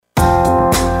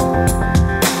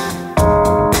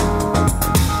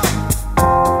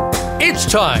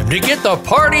time to get the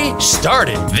party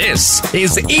started. This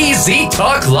is Easy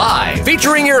Talk Live,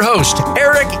 featuring your host,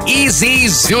 Eric Easy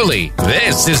Zuli.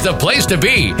 This is the place to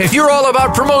be if you're all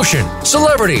about promotion,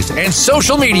 celebrities, and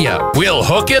social media. We'll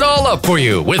hook it all up for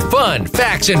you with fun,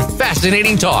 facts, and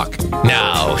fascinating talk.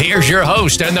 Now, here's your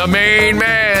host and the main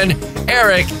man,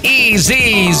 Eric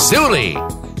Easy Zuli.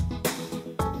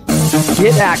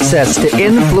 Get access to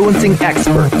influencing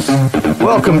experts.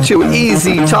 Welcome to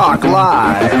Easy Talk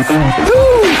Live. Woo!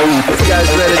 You guys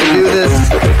ready to do this?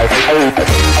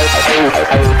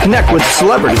 Connect with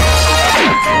celebrities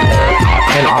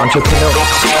and entrepreneurs.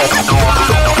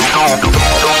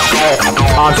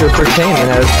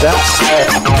 Entrepreneurship at its best.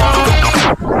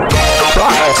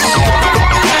 Products,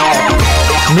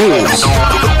 news,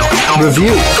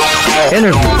 reviews,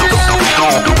 interviews,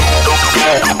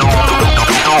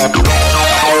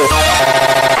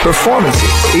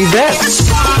 performances, events,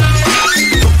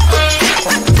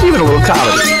 even a little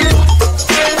comedy.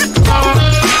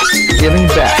 Giving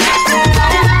back.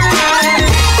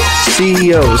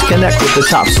 CEOs connect with the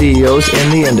top CEOs in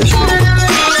the industry.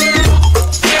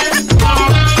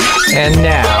 And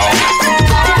now,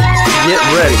 get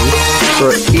ready for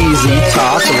Easy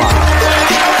Talk Live.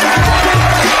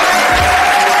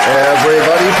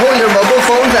 Everybody pull your mobile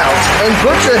phones out and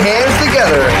put your hands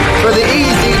together for the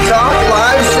Easy Talk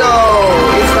Live show.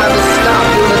 It's time to stop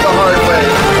doing it the hard way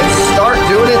and start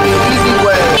doing it the easy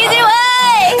way. Easy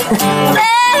way!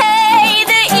 Hey,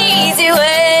 the easy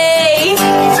way.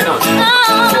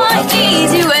 Oh,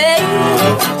 easy way.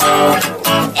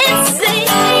 It's the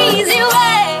easy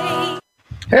way.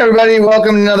 Hey everybody,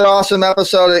 welcome to another awesome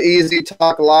episode of Easy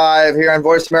Talk Live here on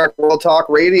Voice America World Talk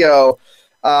Radio.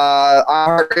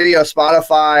 iHeartRadio,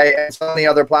 Spotify, and so many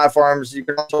other platforms. You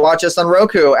can also watch us on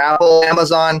Roku, Apple,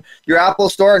 Amazon, your Apple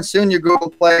Store, and soon your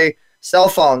Google Play cell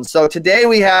phones. So today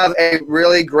we have a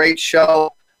really great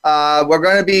show. We're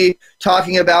going to be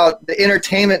talking about the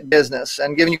entertainment business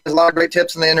and giving you guys a lot of great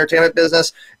tips in the entertainment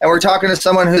business. And we're talking to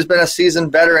someone who's been a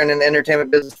seasoned veteran in the entertainment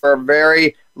business for a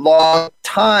very long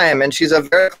time. And she's a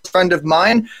very close friend of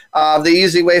mine, the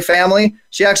Easy Way family.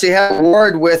 She actually had an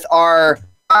award with our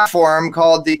platform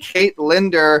called the Kate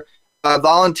Linder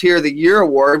Volunteer of the Year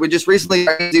Award. We just recently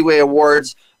had Easy Way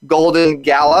Awards Golden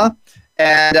Gala.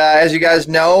 And as you guys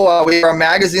know, we are a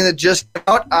magazine that just came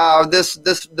out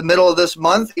the middle of this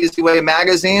month, Easy Way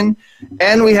Magazine.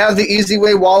 And we have the Easy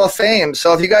Way Wall of Fame.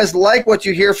 So if you guys like what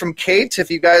you hear from Kate,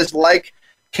 if you guys like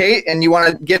Kate and you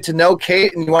want to get to know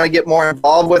Kate and you want to get more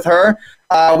involved with her,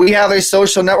 we have a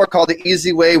social network called the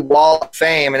Easy Way Wall of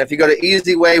Fame. And if you go to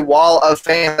Easy Way Wall of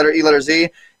Fame, letter E, letter Z,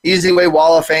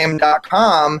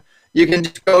 easywaywalloffame.com, you can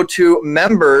just go to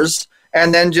members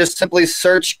and then just simply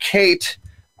search Kate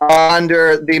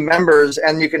under the members,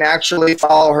 and you can actually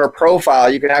follow her profile.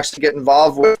 You can actually get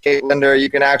involved with Kate Linder. You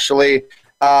can actually,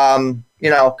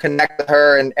 connect with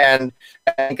her and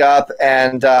link up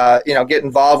and, get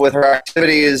involved with her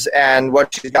activities and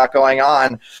what she's got going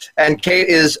on. And Kate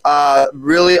is a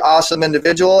really awesome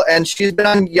individual, and she's been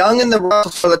on Young and the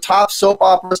Restless, for the top soap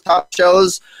operas, top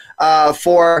shows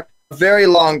for a very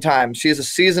long time. She's a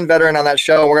seasoned veteran on that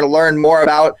show. We're going to learn more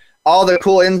about all the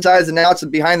cool insides and outs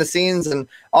and behind the scenes and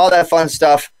all that fun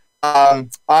stuff on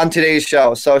today's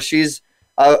show. So she's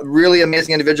a really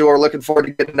amazing individual. We're looking forward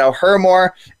to getting to know her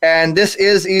more. And this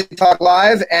is Easy Talk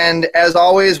Live. And as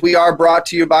always, we are brought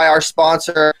to you by our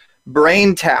sponsor,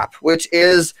 BrainTap, which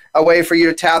is a way for you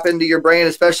to tap into your brain,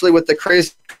 especially with the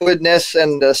crazy COVID-ness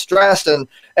and the stress and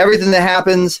everything that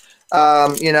happens.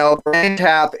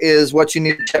 BrainTap is what you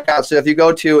need to check out. So if you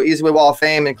go to Easy Way Wall of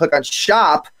Fame and click on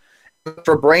Shop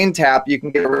for BrainTap, you can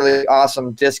get a really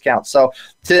awesome discount. So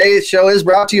today's show is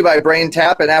brought to you by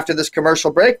BrainTap, and after this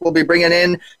commercial break, we'll be bringing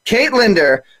in Kate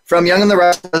Linder from Young and the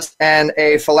Restless, and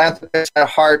a philanthropist at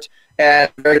heart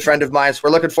and a very good friend of mine. So we're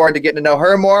looking forward to getting to know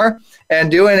her more and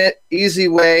doing it Easy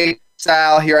Way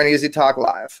style here on Easy Talk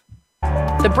Live.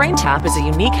 The BrainTap is a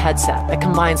unique headset that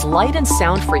combines light and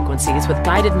sound frequencies with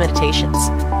guided meditations.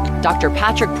 Dr.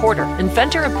 Patrick Porter,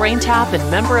 inventor of BrainTap and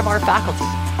member of our faculty,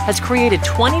 has created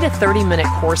 20 to 30-minute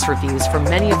course reviews for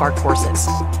many of our courses.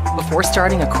 Before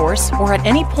starting a course or at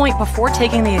any point before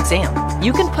taking the exam,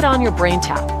 you can put on your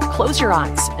BrainTap, close your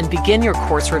eyes, and begin your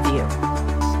course review.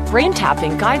 Brain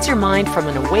tapping guides your mind from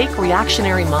an awake,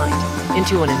 reactionary mind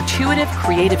into an intuitive,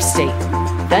 creative state,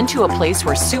 then to a place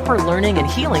where super learning and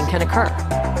healing can occur,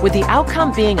 with the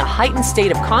outcome being a heightened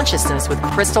state of consciousness with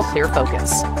crystal clear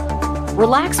focus.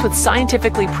 Relax with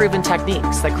scientifically proven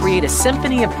techniques that create a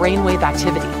symphony of brainwave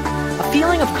activity, a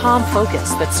feeling of calm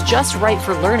focus that's just right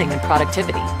for learning and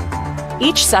productivity.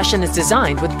 Each session is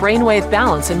designed with brainwave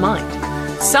balance in mind.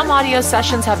 Some audio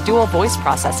sessions have dual voice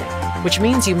processing, which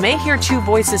means you may hear two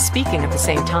voices speaking at the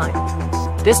same time.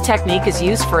 This technique is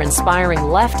used for inspiring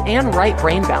left and right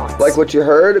brain balance. Like what you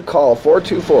heard, call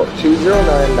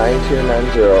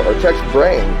 424-209-9290 or text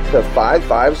BRAIN to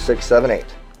 55678.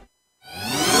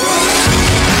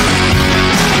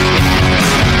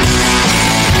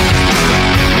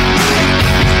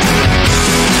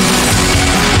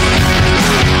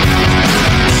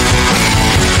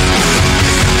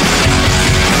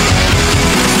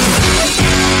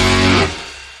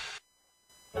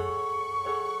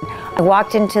 I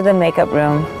walked into the makeup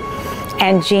room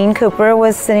and Jean Cooper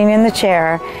was sitting in the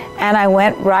chair, and I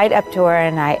went right up to her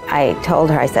and I told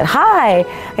her, I said, "Hi,"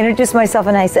 I introduced myself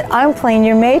and I said, "I'm playing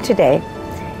your maid today."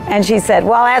 And she said,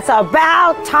 "Well, that's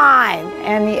about time."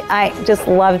 And I just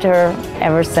loved her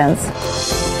ever since.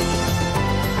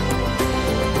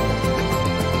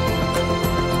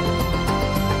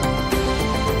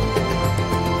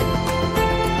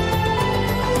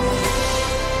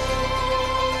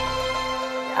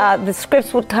 The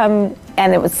scripts would come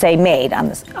and it would say maid on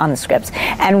the scripts.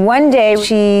 And one day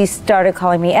she started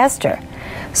calling me Esther.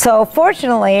 So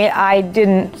fortunately, I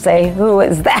didn't say, "Who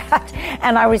is that?"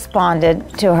 And I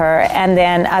responded to her. And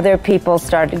then other people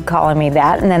started calling me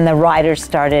that. And then the writers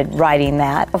started writing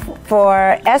that.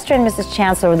 For Esther and Mrs.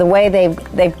 Chancellor, the way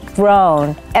they've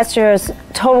grown, Esther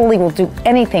totally will do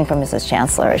anything for Mrs.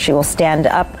 Chancellor. She will stand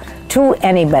up to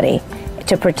anybody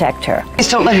to protect her. Please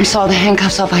don't let him saw the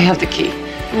handcuffs off. I have the key.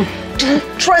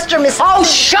 Trust her, Miss. Oh,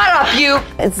 shut up, you!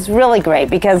 It's really great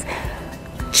because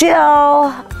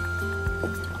Jill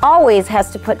always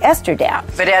has to put Esther down.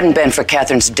 If it hadn't been for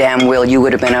Catherine's damn will, you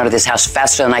would have been out of this house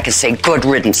faster than I could say good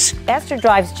riddance. Esther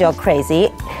drives Jill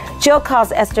crazy. Jill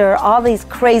calls Esther all these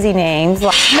crazy names.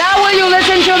 Now will you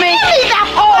listen to me?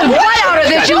 Oh, what out of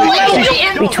this, you little...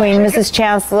 Between Mrs.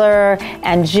 Chancellor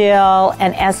and Jill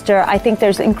and Esther, I think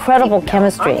there's incredible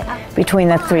chemistry between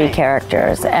the three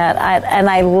characters. And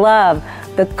I love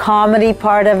the comedy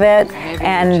part of it,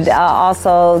 and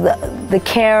also the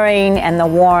caring and the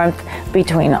warmth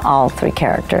between all three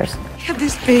characters. I have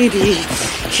this baby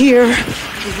here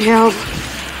now.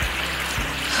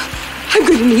 I'm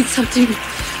going to need something.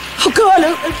 Oh, God,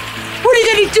 what are you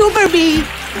going to do for me?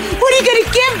 What are you going to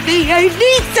give me? I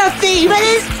need something, but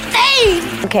it's pain.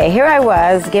 Okay, here I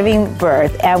was giving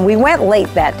birth, and we went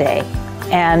late that day,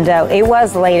 and it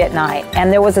was late at night,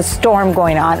 and there was a storm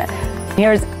going on.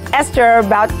 Here's Esther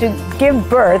about to give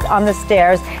birth on the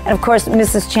stairs, and of course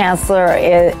Mrs. Chancellor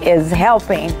is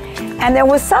helping. And there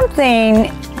was something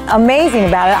amazing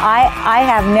about it. I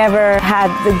have never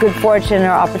had the good fortune or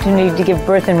opportunity to give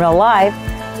birth in real life.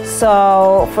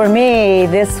 So for me,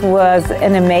 this was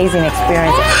an amazing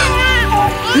experience.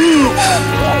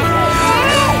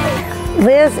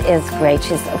 Liz is great.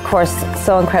 She's, of course,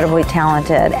 so incredibly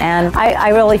talented. And I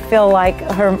really feel like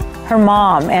her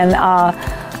mom. And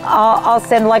I'll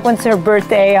send, like, once her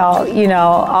birthday,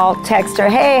 I'll text her,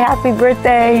 "Hey, happy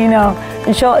birthday,"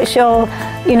 and she'll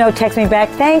text me back,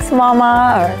 "Thanks,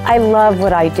 Mama." Or, I love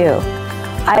what I do.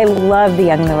 I love The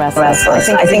Young and the Restless. I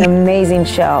think it's an amazing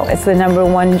show. It's the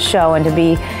 #1 show, and to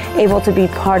be able to be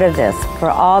part of this for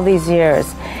all these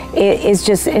years, it is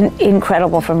just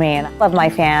incredible for me. And I love my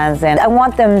fans, and I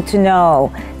want them to know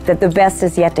that the best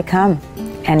is yet to come.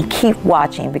 And keep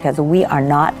watching, because we are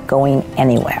not going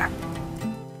anywhere.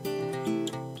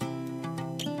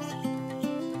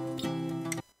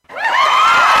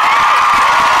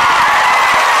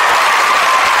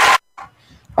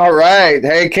 All right.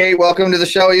 Hey, Kate, welcome to the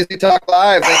show, Easy Talk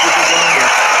Live. Thank you for joining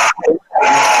us.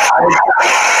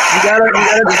 You gotta,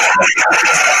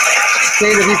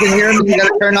 Kate, if you can hear me, you got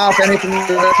to turn off anything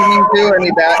you're listening to.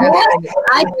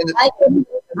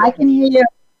 I can hear you.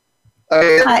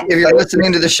 Okay, if you're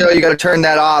listening to the show, you got to turn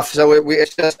that off. So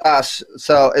it's just us.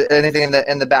 So anything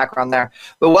in the background there.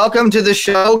 But welcome to the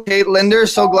show, Kate Linder.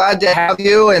 So glad to have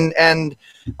you. And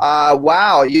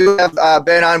wow, you have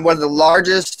been on one of the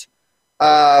largest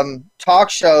talk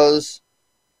shows.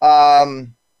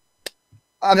 I'm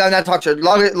not talk shows.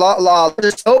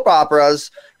 Largest soap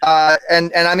operas.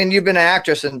 And I mean, you've been an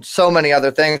actress in so many other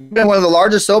things. You've been one of the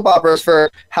largest soap operas for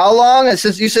how long? And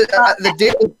since you said the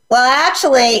date. Well,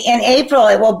 actually, in April,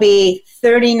 it will be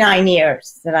 39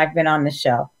 years that I've been on the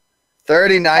show.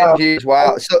 39 years.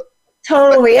 Wow. So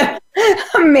totally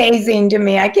amazing to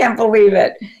me. I can't believe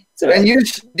it. And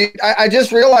I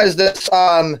just realized this.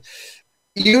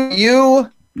 You're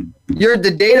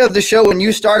the date of the show when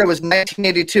you started was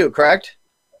 1982, correct?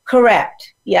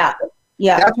 Correct. Yeah.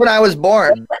 Yeah. That's when I was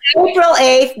born. April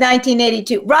 8th,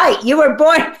 1982. Right. You were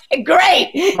born.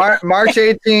 Great. March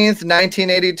 18th,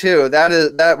 1982.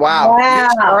 Wow. Wow. You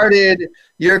started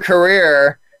your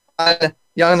career on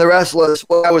Young and the Restless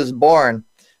when I was born.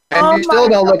 And you still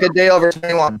don't look a day over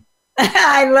 21.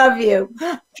 I love you.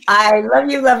 I love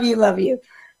you, love you, love you.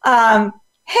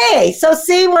 Hey, so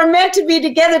see, we're meant to be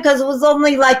together because it was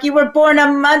only like you were born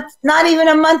a month, not even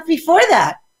a month before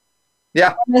that.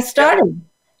 Yeah. When I started.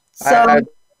 So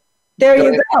there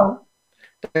you go.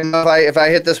 If I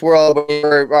hit this world when you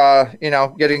were,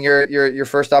 getting your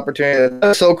first opportunity,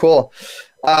 that's so cool.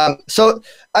 So,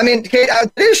 I mean, Kate,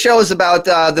 today's show is about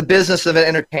the business of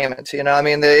entertainment. You know, I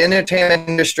mean, the entertainment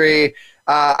industry,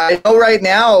 I know right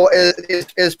now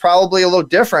is probably a little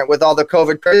different with all the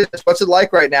COVID craziness. What's it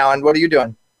like right now, and what are you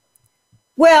doing?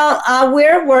 Well,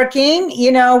 we're working.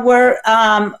 You know,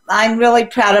 I'm really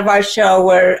proud of our show.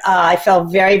 I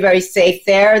felt very, very safe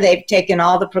there. They've taken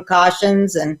all the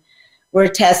precautions, and we're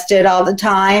tested all the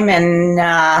time,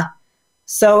 and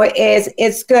so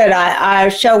it's good. Our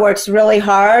show works really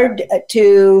hard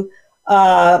to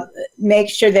make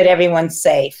sure that everyone's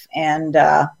safe, and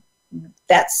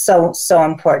that's so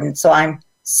important. So I'm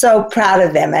so proud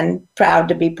of them and proud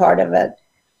to be part of it.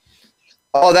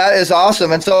 Oh, that is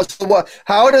awesome. And so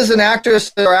how does an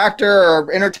actress or actor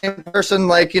or entertainment person,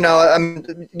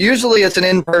 usually it's an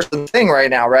in-person thing right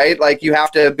now, right? Like you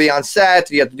have to be on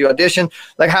set, you have to do audition.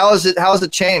 Like how has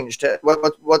it changed?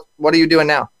 What are you doing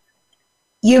now?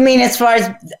 You mean as far as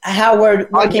how we're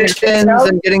working auditions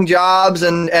and getting jobs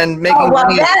and making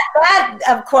money? That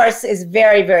of course is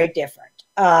very, very different.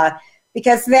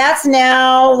 Because that's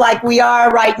now like we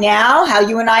are right now, how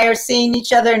you and I are seeing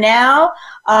each other now.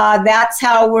 That's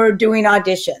how we're doing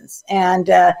auditions. And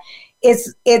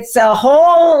it's a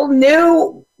whole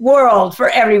new world for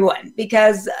everyone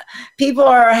because people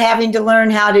are having to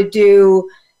learn how to do,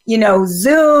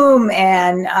 Zoom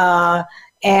and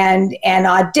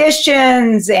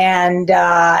auditions. And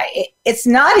it's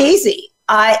not easy.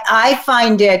 I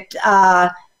find it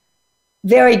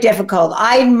very difficult.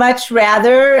 I'd much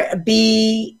rather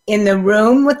be in the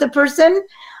room with the person,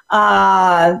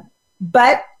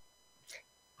 but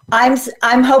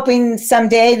I'm hoping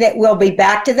someday that we'll be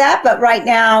back to that. But right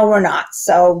now we're not.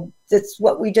 So that's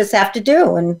what we just have to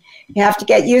do, and you have to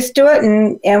get used to it,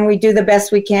 and we do the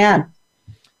best we can.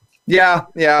 Yeah,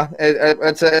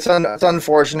 it's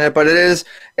unfortunate, but it is.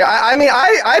 I mean,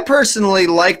 I personally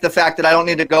like the fact that I don't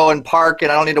need to go and park,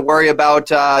 and I don't need to worry about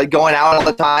going out all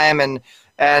the time, and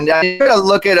you gotta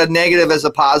look at a negative as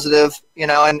a positive,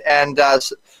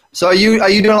 So are you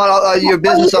doing a lot of your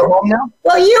business at home now?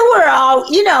 Well, you were all,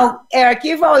 Eric,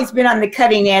 you've always been on the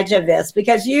cutting edge of this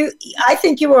because I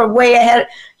think you were way ahead.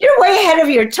 You're way ahead of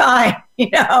your time,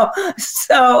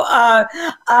 So.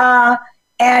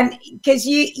 And because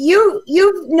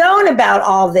you've known about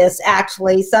all this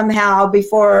actually somehow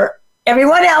before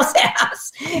everyone else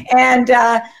has. And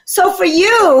so for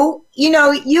you,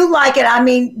 you like it. I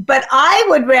mean, but I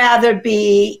would rather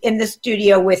be in the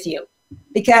studio with you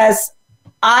because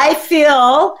I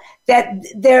feel that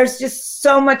there's just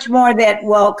so much more that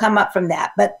will come up from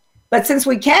that. But since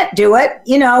we can't do it,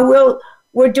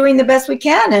 we're doing the best we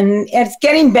can. And it's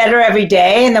getting better every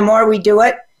day. And the more we do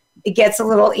it, it gets a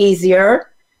little easier.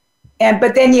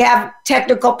 But then you have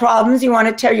technical problems. You want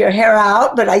to tear your hair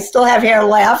out, but I still have hair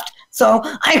left, so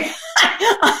I'm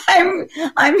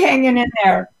hanging in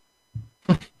there.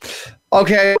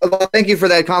 Okay, well, thank you for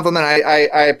that compliment.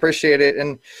 I appreciate it.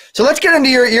 And so let's get into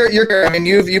your. I mean,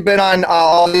 you've been on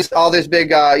all these big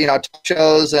talk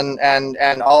shows and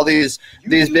all these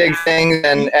big things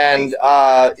and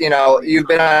you've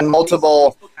been on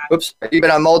multiple. You've been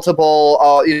on multiple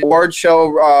award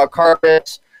show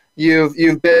carpets. You've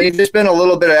just been a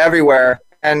little bit of everywhere,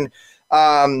 and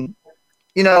talk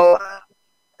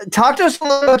to us a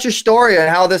little about your story and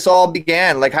how this all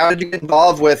began. Like, how did you get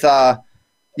involved with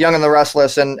Young and the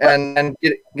Restless and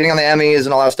getting on the Emmys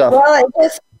and all that stuff? Well,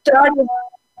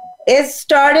 it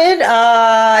started.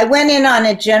 I went in on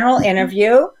a general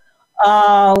interview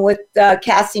with the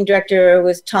casting director. It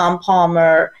was Tom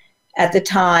Palmer at the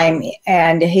time,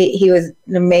 and he was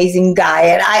an amazing guy.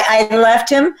 And I left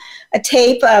him a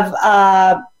tape of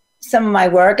some of my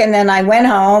work, and then I went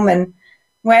home and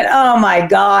went, oh my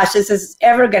gosh, is this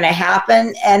ever going to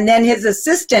happen? And then his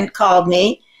assistant called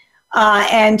me,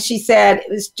 and she said, it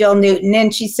was Jill Newton,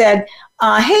 and she said,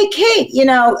 hey, Kate,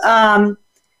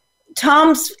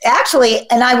 Tom's actually,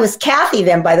 and I was Kathy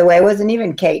then, by the way, I wasn't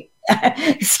even Kate.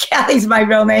 Kathy's my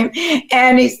real name.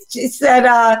 And she said,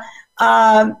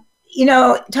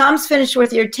 Tom's finished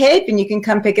with your tape and you can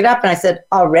come pick it up. And I said,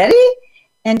 already?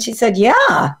 And she said,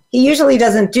 yeah, he usually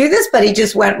doesn't do this, but he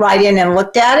just went right in and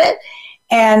looked at it.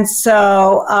 And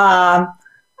so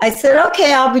I said,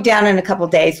 okay, I'll be down in a couple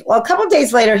days. Well, a couple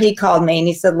days later, he called me and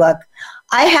he said, look,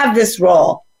 I have this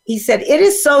role he said, it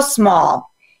is so small.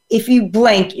 If you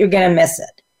blink, you're going to miss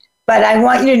it. But I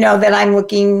want you to know that I'm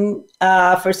looking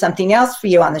for something else for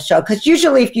you on the show. Because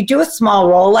usually if you do a small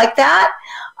role like that,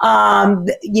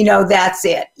 that's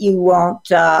it. You won't,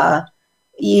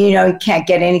 you can't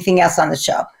get anything else on the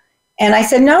show. And I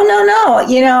said, no,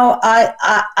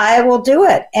 I will do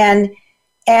it. And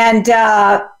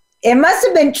it must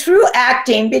have been true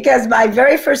acting, because my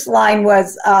very first line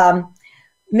was,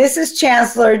 Mrs.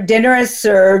 Chancellor, dinner is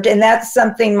served. And that's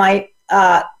something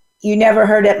you never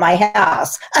heard at my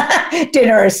house.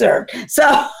 Dinner is served.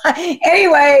 So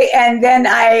anyway, and then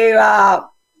they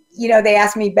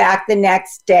asked me back the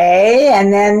next day,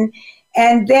 and then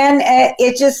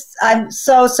it just, I'm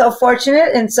so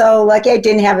fortunate and so lucky. I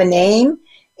didn't have a name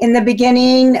in the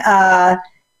beginning. The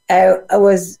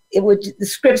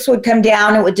scripts would come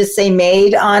down, it would just say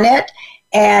maid on it.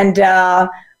 And,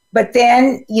 but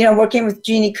then, working with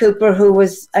Jeannie Cooper,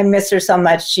 I miss her so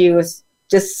much. She was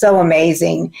just so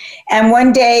amazing. And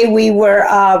one day we were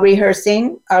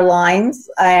rehearsing our lines.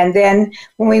 And then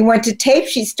when we went to tape,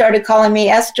 she started calling me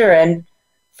Esther. And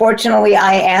fortunately,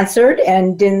 I answered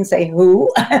and didn't say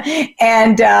who.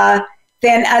 And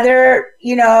then other,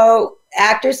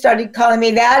 actors started calling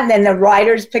me that. And then the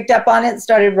writers picked up on it and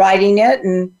started writing it.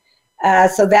 And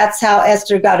so that's how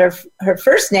Esther got her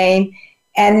first name.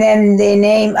 And then the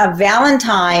name of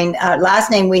Valentine, last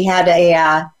name, we had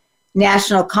a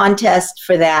national contest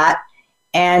for that.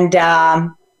 And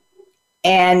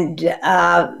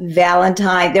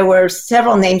Valentine, there were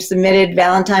several names submitted.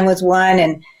 Valentine was one,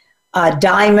 and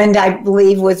Diamond, I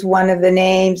believe, was one of the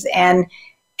names. And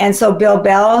so Bill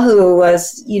Bell, who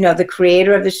was, the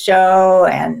creator of the show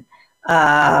and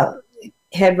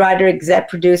head writer, exec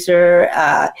producer,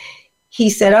 he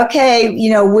said, okay,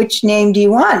 which name do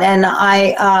you want? And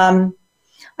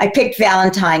I picked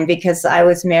Valentine because I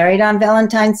was married on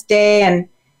Valentine's Day, and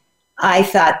I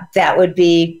thought that would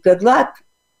be good luck.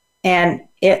 And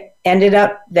it ended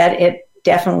up that it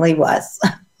definitely was.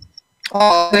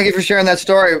 Oh, thank you for sharing that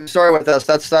story with us.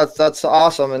 That's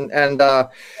awesome. And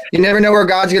you never know where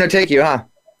God's going to take you, huh?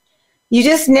 You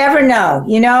just never know.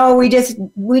 We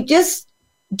just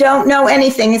don't know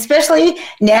anything, especially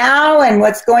now and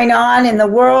what's going on in the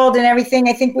world and everything.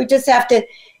 I think we just have to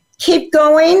keep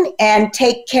going and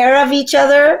take care of each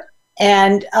other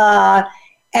and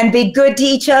be good to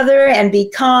each other and be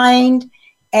kind.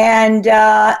 And,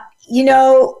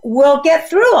 we'll get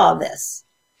through all this.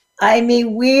 I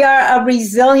mean, we are a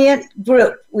resilient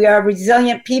group. We are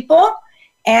resilient people.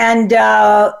 And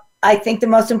I think the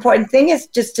most important thing is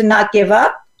just to not give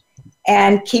up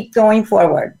and keep going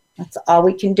forward. That's all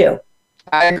we can do.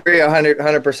 I agree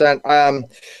 100%.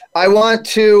 I want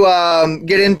to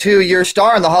get into your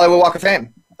star on the Hollywood Walk of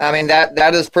Fame. I mean,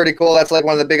 that is pretty cool. That's like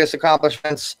one of the biggest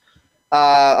accomplishments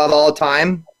of all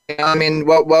time. I mean,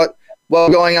 what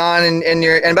going on in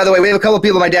your, and by the way, we have a couple of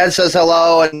people. My dad says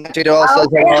hello, and Tito says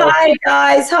hello. Hi,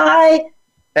 guys. Hi.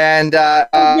 And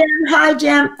hi,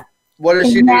 Jim. What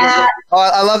does she do? Oh,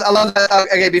 I love that.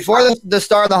 Okay, before the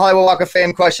star on the Hollywood Walk of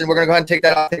Fame question, we're going to go ahead and take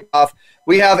that off.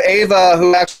 We have Ava,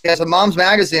 who actually has a Mom's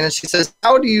Magazine, and she says,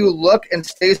 how do you look and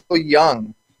stay so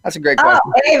young? That's a great question.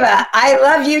 Oh, Ava, I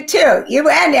love you too. You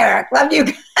and Eric. Love you.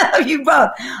 Love you both.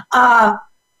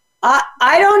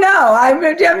 I don't know.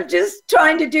 I'm just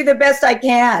trying to do the best I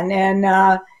can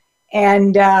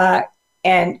and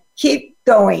keep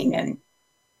going and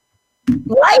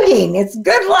lighting. It's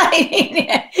good lighting,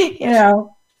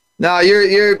 No,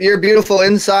 you're beautiful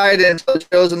inside and so it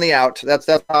shows in the out. That's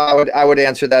how I would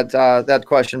answer that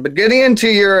question. But getting into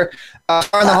your on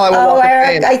the Hollywood Walk of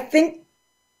Fame. I think.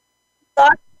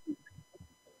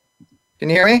 Can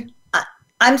you hear me?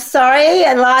 I'm sorry,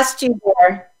 I lost you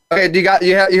there. Okay,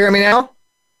 you hear me now?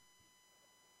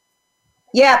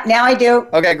 Yeah, now I do.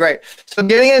 Okay, great. So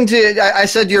getting into, I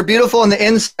said you're beautiful on the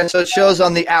inside, so it shows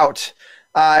on the out.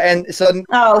 And so.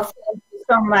 Oh, thank you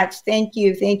so much. Thank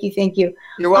you.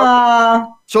 You're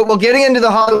welcome. So, getting into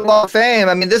the Hollywood Walk of Fame,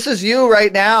 I mean, this is you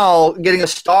right now getting a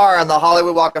star on the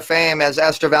Hollywood Walk of Fame as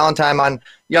Esther Valentine on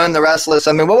Young and the Restless.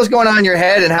 I mean, what was going on in your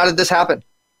head, and how did this happen?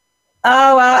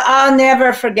 Oh, I'll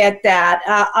never forget that.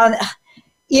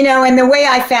 And the way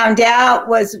I found out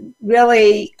was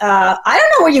really, I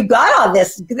don't know where you got all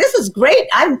this. This is great.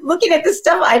 I'm looking at this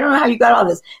stuff. I don't know how you got all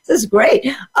this. This is great.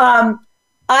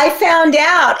 I found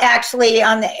out actually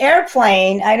on the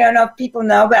airplane. I don't know if people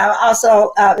know, but I'm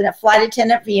also a flight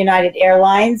attendant for United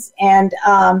Airlines. And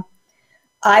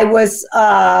I was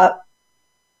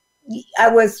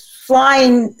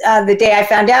flying the day I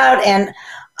found out, and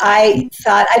I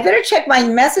thought I better check my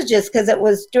messages because it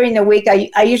was during the week.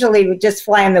 I usually would just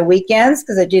fly on the weekends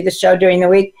because I do the show during the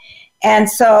week. And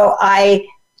so I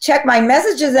checked my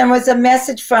messages, and was a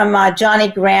message from Johnny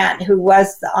Grant, who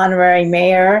was the honorary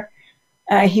mayor.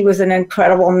 He was an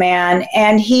incredible man.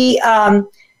 And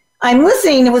I'm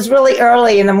listening. It was really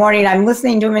early in the morning. I'm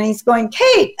listening to him, and he's going,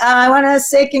 Kate, I want to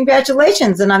say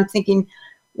congratulations. And I'm thinking,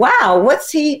 wow,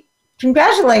 what's he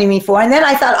congratulating me for? And then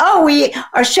I thought,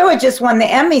 our show had just won the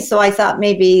Emmy, so I thought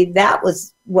maybe that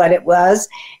was what it was.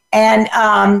 And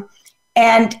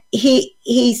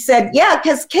he said, yeah,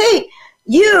 because Kate,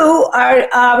 you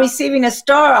are receiving a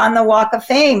star on the Walk of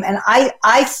Fame. And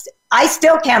I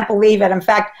still can't believe it. In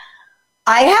fact,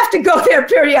 I have to go there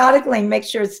periodically and make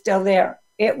sure it's still there.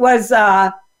 It was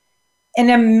an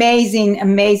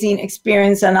amazing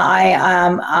experience, and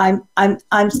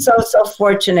I'm so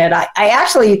fortunate. I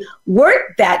actually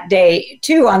worked that day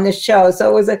too on the show, so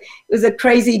it was a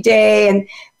crazy day. And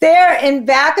there in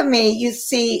back of me, you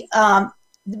see the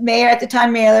mayor at the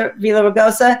time, Mayor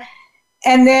Villaraigosa,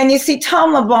 and then you see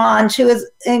Tom LaBonge, who is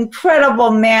an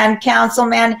incredible man,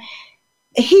 councilman.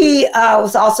 He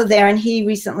was also there, and he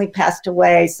recently passed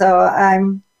away. So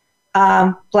I'm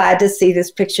glad to see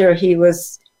this picture. He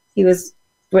was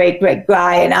great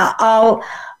guy, and I'll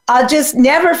just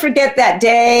never forget that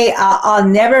day. I'll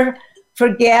never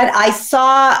forget. I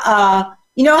saw,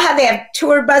 you know how they have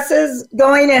tour buses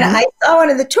going, and I saw one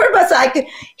of the tour buses. I could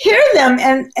hear them,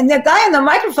 and the guy on the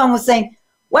microphone was saying,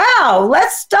 "Wow,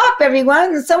 let's stop,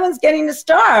 everyone! Someone's getting a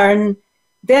star." And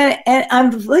then, and I'm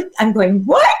going,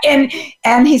 what? And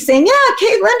he's saying, yeah,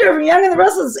 Kate Linder from Young and the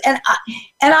Restless. And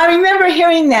I remember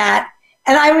hearing that.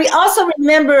 And I also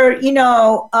remember,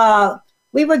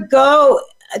 we would go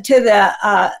to the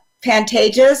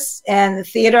Pantages and the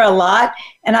theater a lot,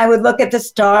 and I would look at the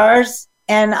stars,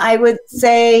 and I would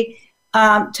say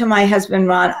to my husband,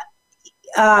 Ron,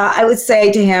 I would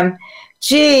say to him,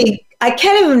 gee, I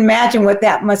can't even imagine what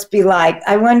that must be like.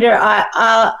 I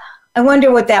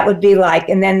wonder what that would be like.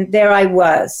 And then there I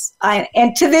was.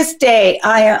 And to this day,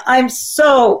 I'm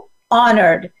so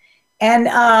honored. And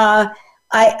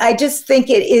I just think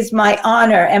it is my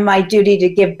honor and my duty to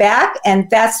give back. And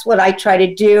that's what I try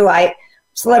to do. I'm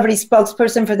celebrity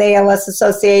spokesperson for the ALS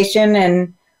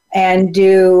Association and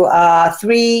do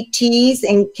 3 teas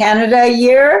in Canada a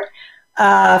year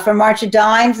for March of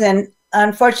Dimes. And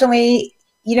unfortunately,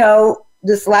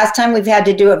 this last time we've had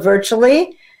to do it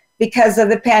virtually because of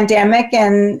the pandemic,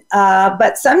 and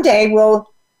but someday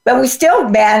we still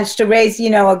managed to raise,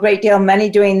 a great deal of money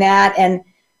doing that. And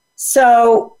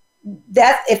so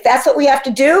if that's what we have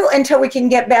to do until we can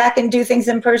get back and do things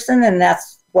in person, then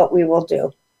that's what we will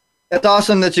do. It's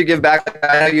awesome that you give back.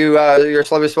 I know you're a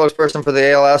celebrity spokesperson for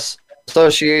the ALS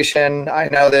Association. I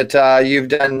know that you've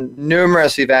done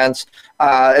numerous events,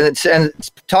 and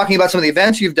talking about some of the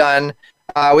events you've done.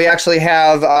 We actually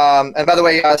have, and by the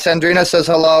way, Sandrina says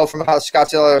hello from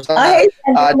Scottsdale, Arizona. Hi,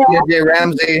 Tina J.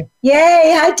 Ramsey.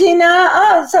 Yay, hi, Tina.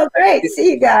 Oh, so great to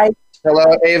see you guys.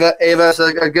 Hello, Ava. Ava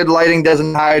says a good lighting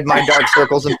doesn't hide my dark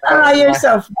circles. Oh, you're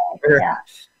so funny. Yeah.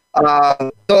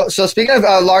 So speaking of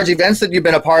large events that you've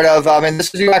been a part of, and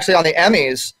this is you actually on the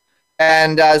Emmys.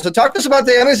 And so talk to us about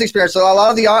the Emmys experience. So a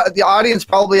lot of the audience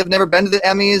probably have never been to the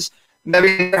Emmys,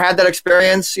 maybe never had that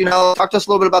experience. Talk to us a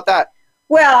little bit about that.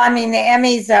 Well, I mean, the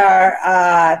Emmys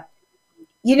are,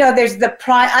 there's the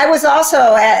prime. I was also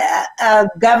a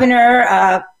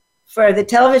governor for the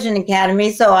Television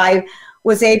Academy, so I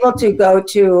was able to go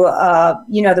to,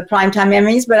 the primetime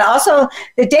Emmys, but also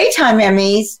the daytime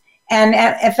Emmys. And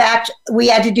in fact, we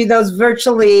had to do those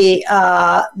virtually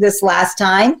this last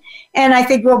time. And I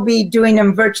think we'll be doing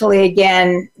them virtually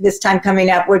again this time coming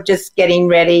up. We're just getting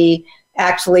ready,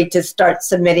 actually, to start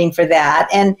submitting for that.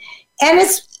 And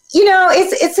it's,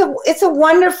 it's a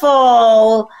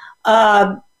wonderful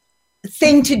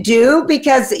thing to do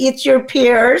because it's your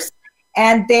peers,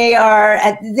 and they are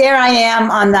there. I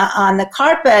am on the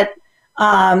carpet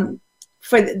I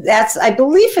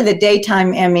believe for the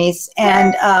daytime Emmys,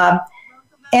 and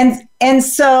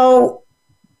so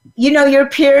your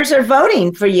peers are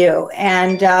voting for you,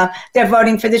 and they're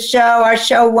voting for the show. Our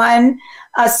show won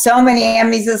so many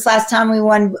Emmys this last time.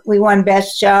 We won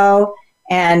Best Show,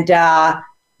 and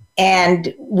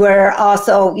we're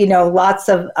also, lots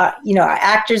of, our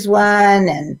actors won.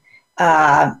 And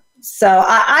so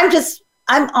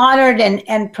I'm honored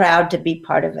and proud to be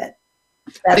part of it.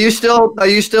 Are you still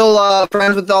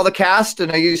friends with all the cast,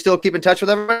 and are you still keep in touch with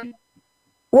everybody?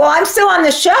 Well, I'm still on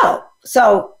the show.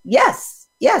 So yes.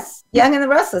 Young and the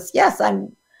Restless. Yes,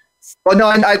 I'm. Well, no,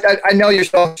 I know you're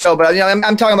still on the show, but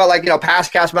I'm talking about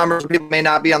past cast members. People may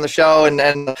not be on the show, and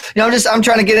I'm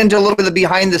trying to get into a little bit of the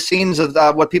behind the scenes of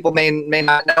what people may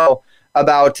not know.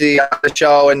 about the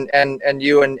show and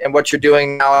you and what you're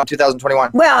doing now in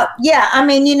 2021. Well, yeah, I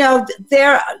mean, I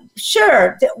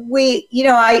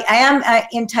am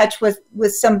in touch with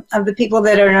some of the people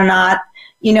that are not,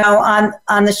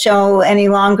 on the show any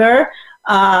longer.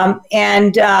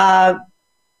 And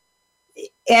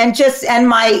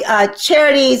my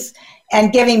charities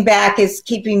and giving back is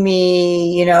keeping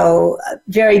me,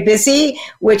 very busy,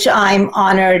 which I'm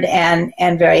honored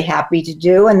and very happy to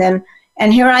do. And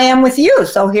here I am with you.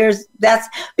 So that's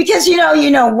because,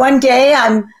 one day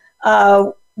I'm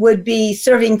would be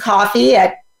serving coffee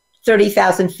at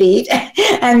 30,000 feet.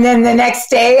 And then the next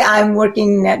day I'm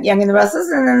working at Young and the Restless.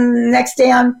 And then the next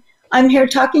day I'm here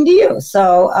talking to you.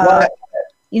 So,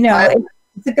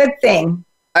 it's a good thing.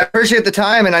 I appreciate the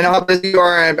time, and I know how busy you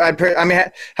are. I mean,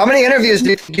 how many interviews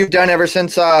do you think you've done ever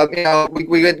since we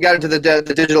got into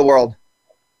the digital world?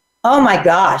 Oh my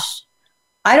gosh,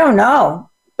 I don't know,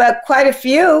 but quite a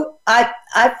few. I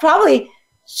probably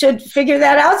should figure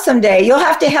that out someday. You'll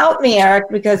have to help me, Eric,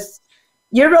 because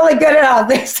you're really good at all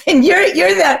this, and you're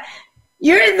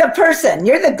the person.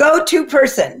 You're the go-to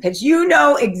person because you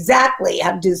know exactly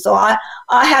how to do. So I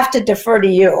have to defer to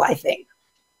you, I think.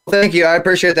 Thank you. I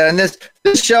appreciate that. And this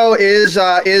show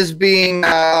is being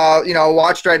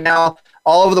watched right now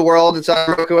all over the world. It's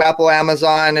on Roku, Apple,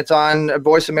 Amazon. It's on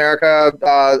Voice America,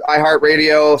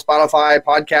 iHeartRadio, Spotify,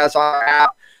 podcasts on our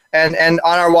app, and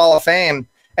on our Wall of Fame.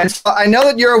 And so I know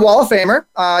that you're a Wall of Famer.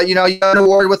 You got an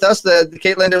award with us, the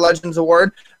Kate Linder Legends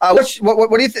Award. What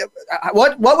do you think?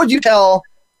 What would you tell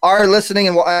our listening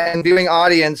and viewing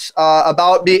audience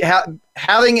about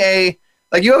having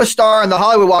you have a star on the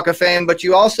Hollywood Walk of Fame, but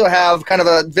you also have kind of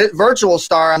a virtual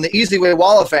star on the Easy Way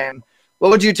Wall of Fame.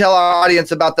 What would you tell our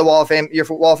audience about the Wall of Fame, your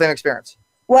Wall of Fame experience?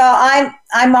 Well,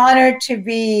 I'm honored to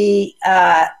be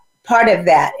part of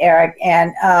that, Eric,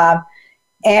 and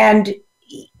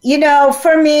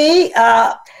for me,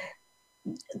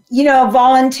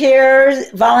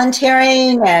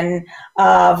 volunteering and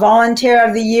Volunteer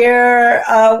of the Year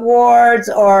awards,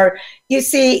 or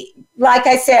like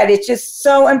I said, it's just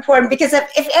so important because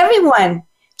if everyone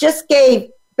just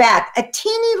gave back a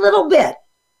teeny little bit,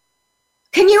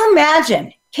 can you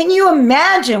imagine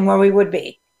where we would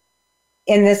be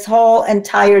in this whole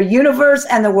entire universe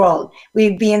and the world?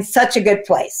 We'd be in such a good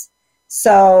place.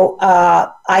 So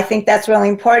I think that's really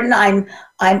important. I'm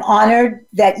honored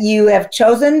that you have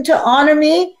chosen to honor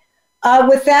me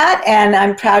with that, and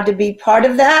I'm proud to be part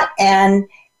of that, and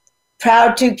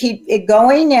proud to keep it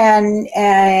going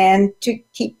and to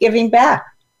keep giving back.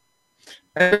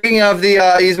 Speaking of the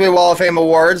Easyway Wall of Fame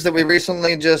Awards that we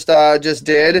recently just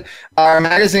did, our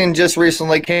magazine just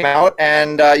recently came out,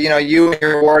 and you and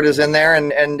your award is in there,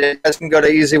 and you guys can go to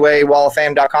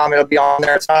easywaywalloffame.com. It'll be on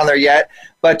there. It's not on there yet,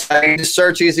 but you just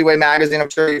search Easyway Magazine.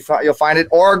 I'm sure you'll find it,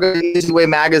 or go to Easyway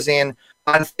Magazine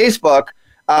on Facebook.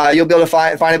 You'll be able to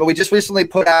find it. But we just recently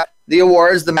put out the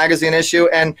awards, the magazine issue,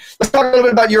 and let's talk a little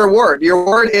bit about your award. Your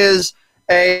award is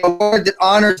an award that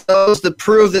honors those that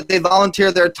prove that they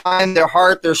volunteer their time, their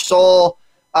heart, their soul,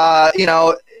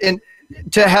 to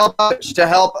help others,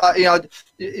 to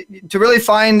really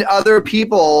find other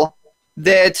people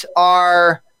that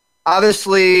are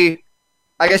obviously,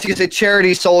 I guess you could say,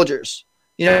 charity soldiers.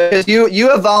 Because you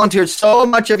have volunteered so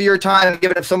much of your time and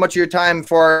given up so much of your time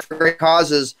for great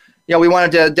causes. We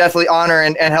wanted to definitely honor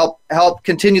and help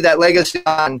continue that legacy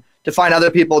on to find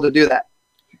other people to do that.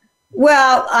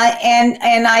 Well,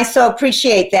 I so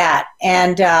appreciate that.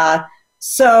 And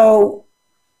so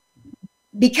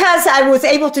because I was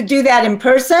able to do that in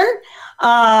person,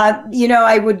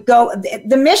 I would go,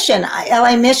 the mission,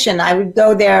 LA Mission, I would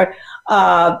go there,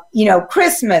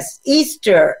 Christmas,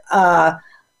 Easter,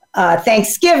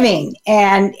 Thanksgiving,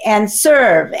 and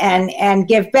serve and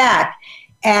give back.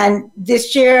 And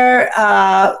this year,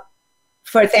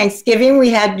 for Thanksgiving, we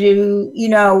had to,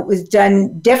 it was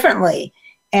done differently.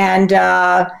 And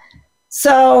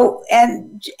so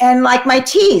like my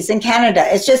teas in Canada,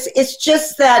 it's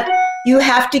just that you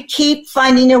have to keep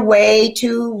finding a way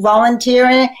to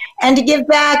volunteer and to give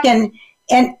back. And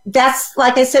that's,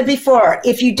 like I said before,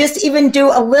 if you just even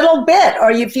do a little bit, or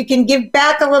if you can give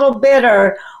back a little bit,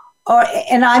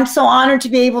 and I'm so honored to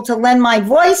be able to lend my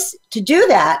voice to do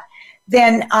that,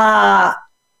 then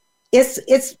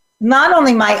it's not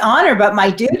only my honor, but my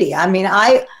duty. I mean,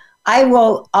 I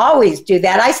will always do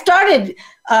that. I started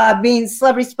being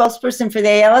celebrity spokesperson for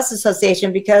the ALS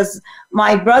Association because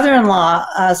my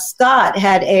brother-in-law, Scott,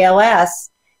 had ALS,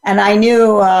 and I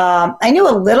knew a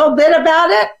little bit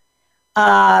about it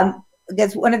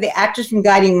because one of the actors from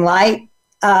Guiding Light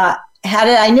had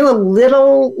it. I knew a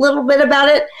little bit about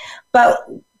it, but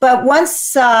once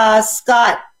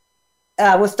Scott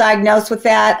was diagnosed with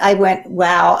that, I went,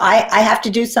 wow, I have to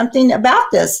do something about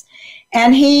this.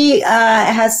 And he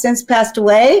has since passed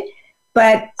away.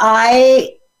 But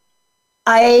I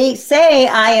say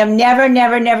I am never,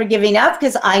 never, never giving up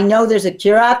because I know there's a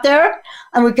cure out there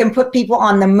and we can put people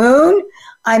on the moon.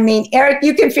 I mean, Eric,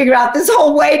 you can figure out this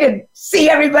whole way to see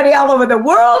everybody all over the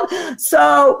world.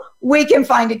 So we can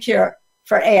find a cure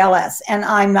for ALS. And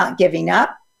I'm not giving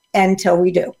up until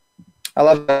we do. I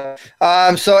love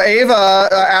that. So Ava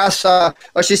asks,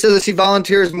 she says that she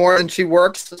volunteers more than she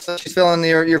works. So she's filling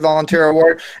your volunteer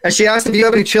award. And she asked if you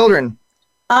have any children.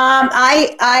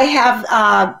 I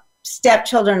have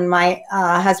stepchildren. My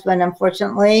husband,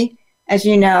 unfortunately, as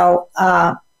you know,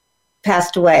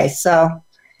 passed away. So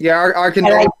yeah, our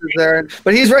condolences there.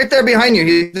 But he's right there behind you.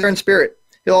 He's there in spirit.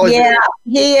 He'll always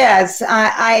he is.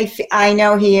 I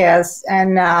know he is,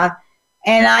 and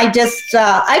I just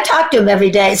I talk to him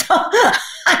every day. So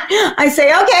I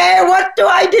say, okay, what do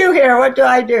I do here? What do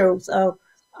I do? So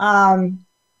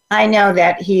I know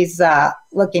that he's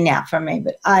looking out for me,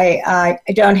 but I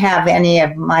don't have any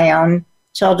of my own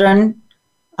children,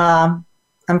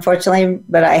 unfortunately.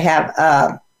 But I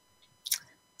have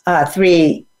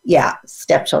 3,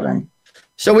 stepchildren.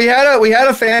 So we had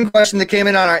a fan question that came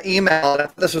in on our email. And I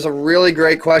thought this was a really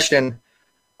great question.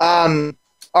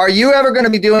 Are you ever going to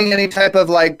be doing any type of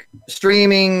like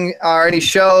streaming or any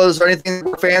shows or anything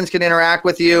where fans can interact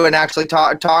with you and actually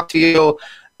talk to you?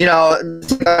 You know,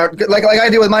 like I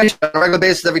do with my show on a regular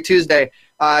basis every Tuesday.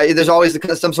 There's always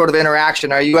some sort of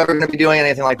interaction. Are you ever going to be doing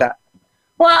anything like that?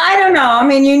 Well, I don't know. I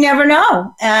mean, you never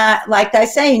know. Like I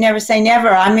say, you never say never.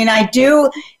 I mean, I do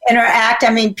interact.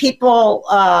 I mean, people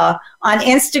on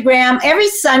Instagram every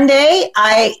Sunday.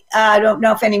 I don't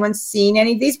know if anyone's seen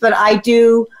any of these, but I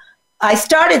do. I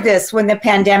started this when the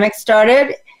pandemic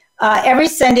started. Every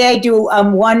Sunday, I do a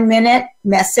 1-minute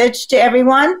message to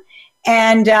everyone,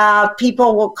 and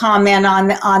people will comment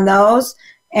on those.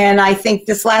 And I think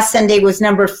this last Sunday was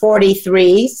number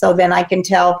 43, so then I can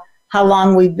tell how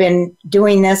long we've been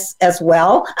doing this as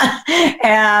well.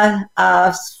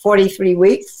 43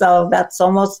 weeks, so that's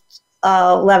almost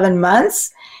 11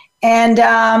 months. And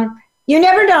you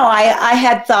never know. I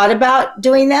had thought about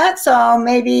doing that, so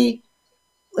maybe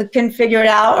we can figure it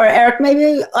out. Or Eric,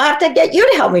 maybe I'll have to get you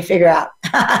to help me figure out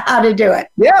how to do it.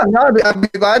 Yeah, no, I'd be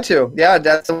glad to. Yeah,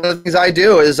 that's one of the things I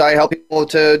do is I help people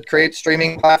to create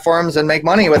streaming platforms and make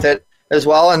money with it as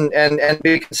well, and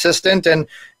be consistent and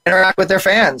interact with their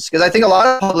fans. Because I think a lot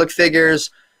of public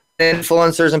figures,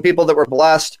 influencers, and people that were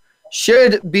blessed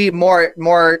should be more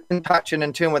in touch and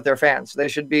in tune with their fans. They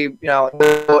should be,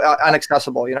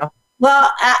 inaccessible,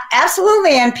 Well,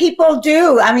 absolutely. And people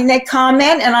do. I mean, they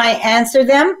comment and I answer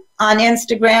them on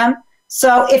Instagram.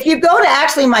 So if you go to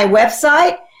actually my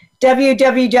website,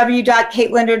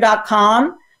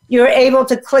 www.katelinder.com, you're able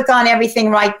to click on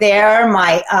everything right there.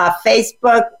 My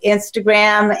Facebook,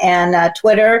 Instagram, and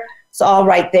Twitter. It's all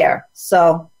right there.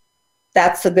 So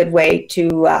that's a good way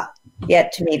to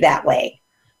get to me that way.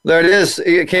 There it is,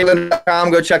 katelinder.com.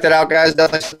 Go check that out, guys.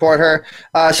 Definitely support her.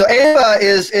 So Ava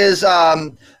is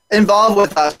involved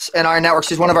with us in our network.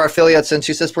 She's one of our affiliates, and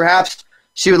she says perhaps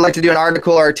she would like to do an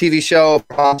article or a TV show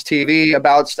for Moms TV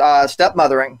about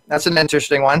stepmothering. That's an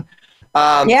interesting one.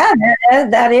 Yeah,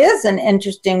 that is an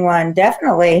interesting one,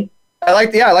 definitely. I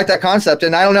like that concept,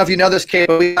 and I don't know if you know this, Kate,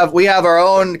 but we have our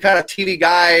own kind of TV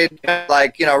guide,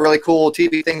 really cool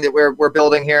TV thing that we're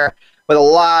building here with a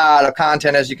lot of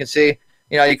content, as you can see.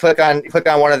 You click on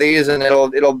one of these, and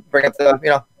it'll bring up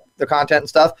the the content and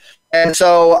stuff. And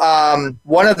so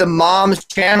one of the mom's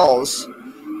channels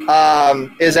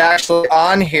is actually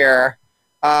on here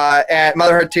at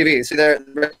Motherhood TV. See there,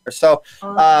 so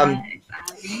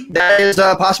that is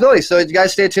a possibility. So you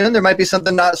guys stay tuned. There might be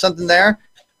something there.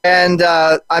 And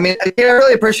I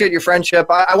really appreciate your friendship.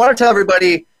 I want to tell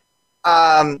everybody.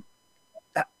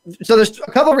 So there's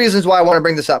a couple of reasons why I want to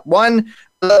bring this up. One,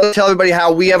 tell everybody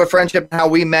how we have a friendship and how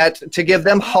we met to give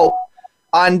them hope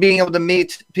on being able to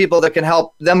meet people that can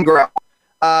help them grow.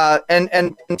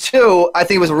 And two, I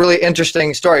think it was a really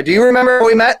interesting story. Do you remember how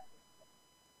we met?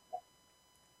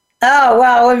 Oh,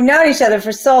 well, we've known each other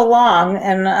for so long.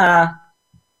 And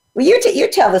you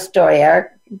tell the story,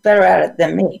 Eric. You're better at it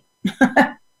than me.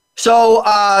 So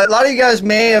a lot of you guys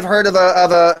may have heard of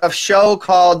a show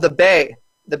called The Bay,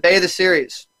 the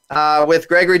series, with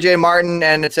Gregory J. Martin,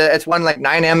 and it's won like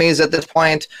 9 Emmys at this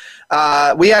point.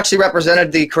 We actually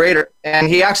represented the creator, and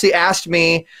he actually asked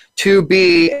me to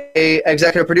be a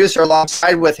executive producer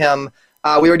alongside with him.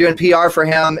 We were doing PR for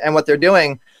him and what they're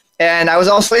doing, and I was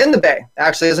also in The Bay,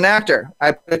 actually, as an actor.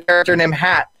 I played a character named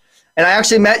Hat, and I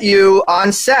actually met you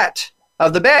on set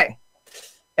of The Bay.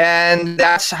 And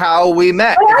that's how we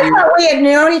met. Well, I thought we had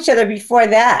known each other before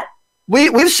that.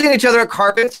 We've seen each other at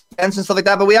carpet events and stuff like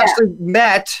that, but we actually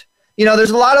met. You know,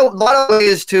 there's a lot of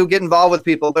ways to get involved with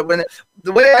people, but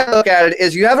the way I look at it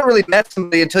is you haven't really met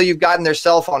somebody until you've gotten their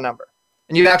cell phone number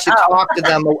and you actually talk to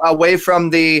them away from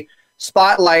the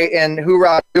spotlight and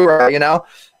hoorah, you know.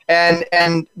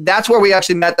 And that's where we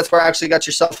actually met. That's where I actually got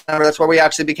your cell phone number. That's where we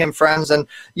actually became friends. And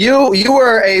you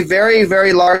were a very,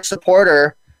 very large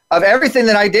supporter of everything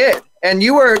that I did. And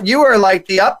you were like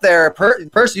the up there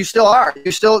person. You still are.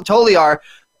 You still totally are.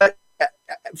 But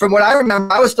from what I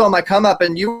remember, I was still on my come up,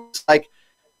 and you were like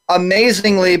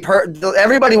amazingly.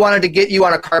 Everybody wanted to get you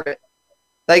on a carpet.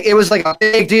 Like it was like a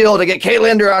big deal to get Kate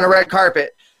Linder on a red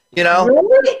carpet. You know?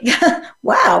 Really?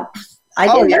 Wow. I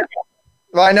didn't know that.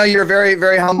 Well, I know you're a very,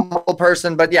 very humble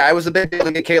person, but yeah, it was a big deal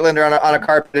to get Kate Linder on a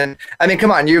carpet. And I mean, come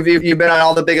on, you've been on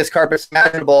all the biggest carpets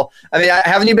imaginable. I mean,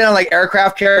 haven't you been on like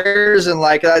aircraft carriers and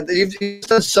like you've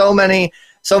done so many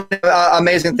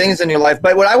amazing things in your life?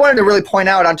 But what I wanted to really point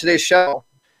out on today's show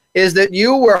is that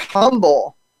you were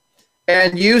humble,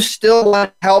 and you still want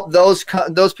to help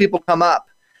those people come up.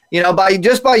 You know, by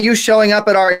you showing up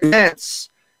at our events.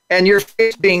 And your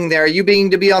face being there, you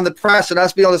being to be on the press, and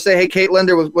us being able to say, "Hey, Kate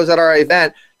Linder was at our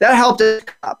event." That helped us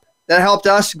up. That helped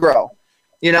us grow,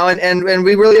 you know. And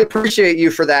we really appreciate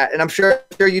you for that. And I'm sure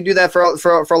you do that for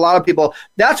a lot of people.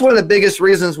 That's one of the biggest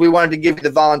reasons we wanted to give you the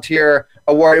volunteer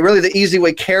award, really the Easy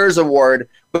Way Cares Award,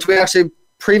 which we actually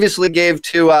previously gave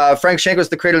to Frank Shankwitz,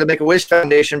 the creator of the Make-A-Wish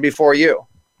Foundation, before you.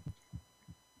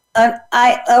 Erica,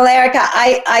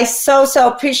 I so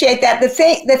appreciate that. The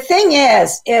thing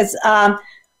is.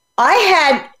 I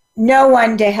had no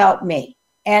one to help me,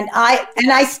 and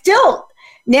I still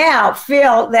now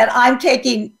feel that I'm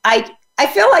taking. I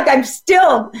feel like I'm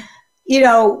still, you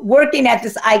know, working at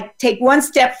this. I take one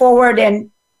step forward and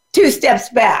 2 steps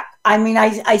back. I mean,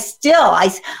 I still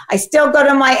go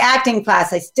to my acting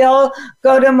class. I still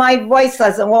go to my voice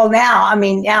lesson. Well,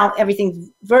 now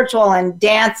everything's virtual, and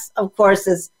dance, of course,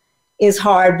 is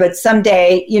hard. But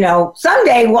someday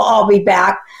we'll all be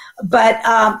back. But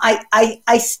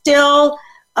I still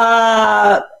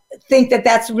think that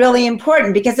that's really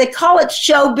important, because they call it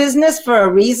show business for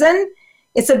a reason.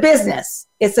 It's a business.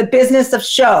 It's a business of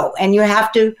show, and you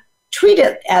have to treat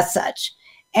it as such.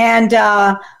 And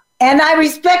I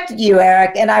respected you,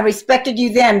 Eric, and I respected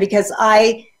you then, because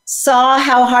I saw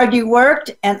how hard you worked,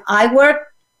 and I worked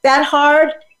that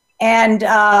hard. And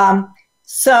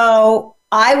so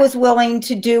I was willing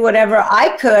to do whatever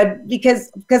I could, because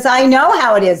I know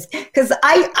how it is. Because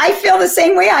I feel the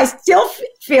same way. I still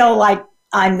feel like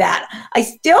I'm that. I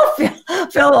still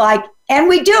feel like, and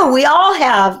we do. We all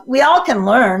can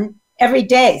learn every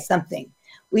day something.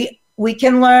 We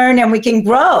can learn and we can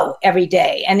grow every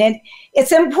day, and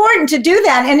it's important to do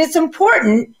that. And it's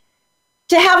important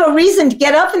to have a reason to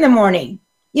get up in the morning.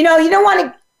 You know, you don't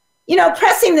want to,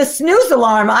 pressing the snooze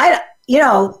alarm. I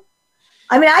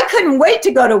couldn't wait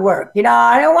to go to work. You know,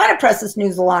 I don't want to press the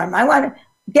snooze alarm. I want to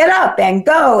get up and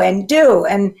go and do.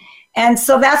 And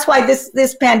so that's why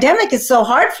this pandemic is so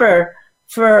hard for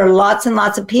lots and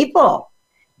lots of people,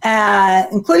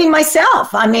 including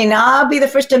myself. I mean, I'll be the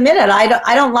first to admit it.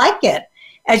 I don't like it.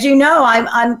 As you know,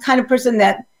 I'm the kind of person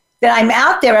that I'm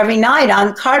out there every night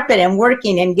on carpet and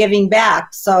working and giving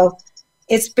back. So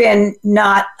it's been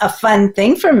not a fun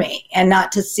thing for me, and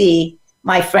not to see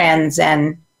my friends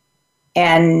and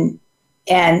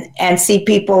see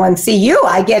people and see you.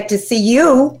 I get to see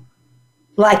you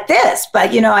like this, but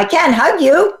I can't hug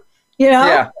you,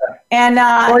 Yeah. And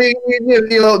you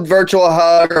do a little virtual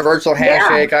hug or virtual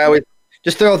handshake. Yeah. I always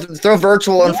just throw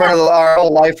virtual in front of our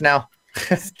whole life now.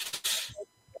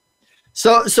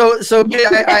 So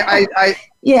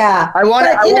yeah. I want.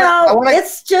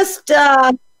 It's just.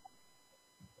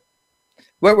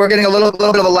 We're getting a little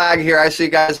bit of a lag here. I see,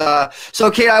 guys. So,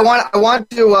 Kate, I want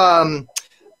to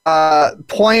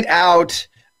point out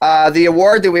the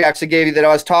award that we actually gave you that I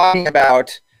was talking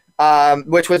about,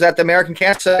 which was at the American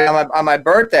Cancer Society on my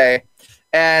birthday.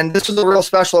 And this was a real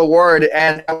special award.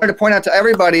 And I wanted to point out to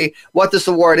everybody what this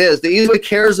award is. The Easy Way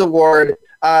Cares Award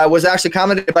was actually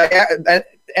commented by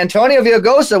Antonio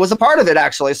Villagosa was a part of it,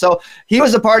 actually. So he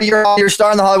was a part of your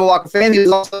Star on the Hollywood Walk of Fame. He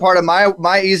was also a part of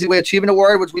my Easy Way Achievement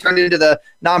Award, which we turned into the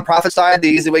nonprofit side, the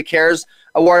Easy Way Cares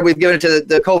Award. We've given it to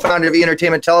the co-founder of E!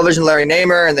 Television, Larry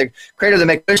Namer, and the creator of the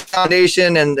Make-A-Wish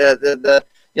Foundation, and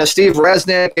Steve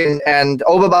Resnick and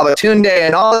Oba Babatunde,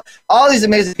 and all these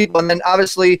amazing people. And then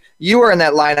obviously you were in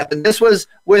that lineup, and this was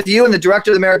with you and the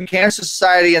director of the American Cancer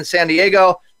Society in San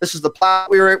Diego. This is the plot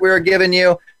we were giving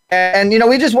you. And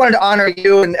we just wanted to honor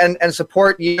you and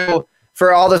support you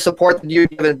for all the support that you've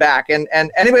given back. And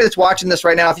anybody that's watching this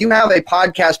right now, if you have a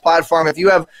podcast platform, if you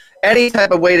have any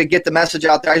type of way to get the message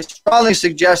out there, I strongly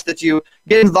suggest that you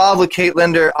get involved with Kate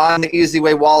Linder on the Easy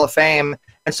Way Wall of Fame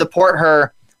and support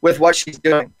her with what she's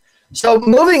doing. So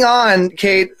moving on,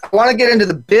 Kate, I want to get into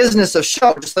the business of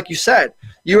show, just like you said.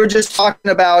 You were just talking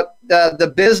about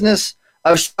the business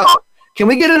of show. Can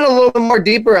we get in a little bit more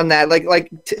deeper on that?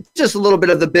 Just a little bit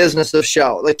of the business of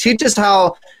show. Like, teach us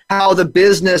how the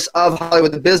business of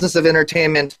Hollywood, the business of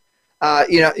entertainment,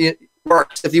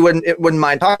 works. If you wouldn't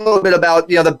mind, talk a little bit about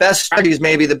the best strategies,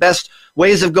 maybe the best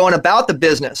ways of going about the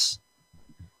business.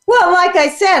 Well, like I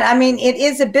said, I mean, it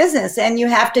is a business, and you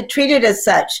have to treat it as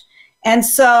such. And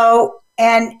so,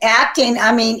 and acting,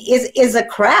 I mean, is a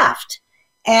craft.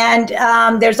 And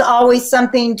there's always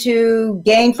something to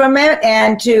gain from it.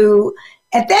 And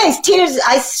thanks,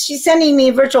 she's sending me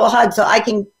a virtual hug, so I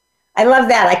love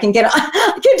that. I can get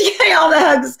all the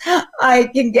hugs I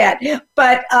can get.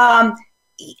 But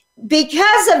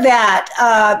because of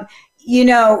that,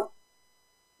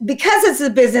 because it's a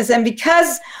business, and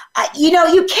because,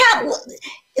 you can't,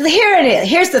 here it is.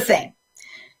 Here's the thing.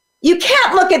 You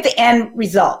can't look at the end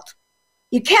result.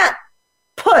 You can't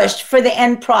push for the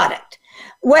end product.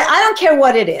 Well, I don't care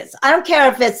what it is. I don't care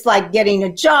if it's like getting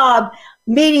a job,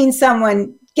 meeting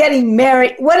someone, getting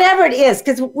married, whatever it is.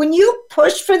 Because when you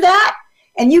push for that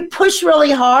and you push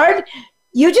really hard,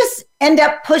 you just end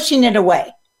up pushing it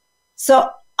away.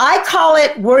 So I call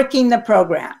it working the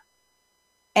program.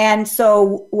 And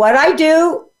so what I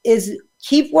do is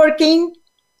keep working,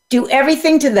 do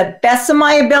everything to the best of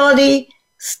my ability,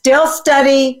 still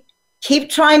study,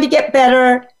 keep trying to get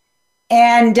better,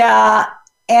 and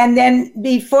then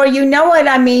before you know it,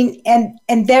 I mean,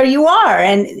 and there you are,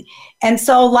 and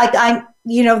so like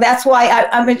that's why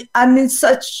I'm in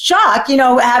such shock,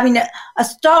 having a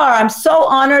star. I'm so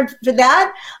honored for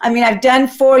that. I mean, I've done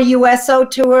 4 USO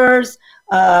tours.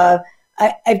 I've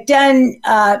done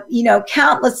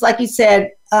countless, like you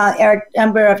said, Eric,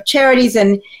 number of charities,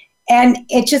 and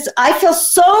it just, I feel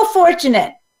so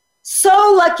fortunate,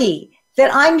 so lucky that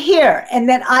I'm here and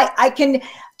that I can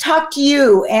talk to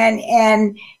you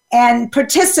and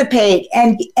participate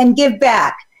and give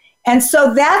back. And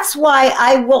so that's why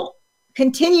I will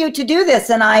continue to do this.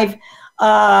 And I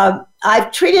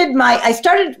started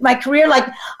my career like,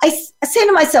 I say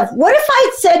to myself, what if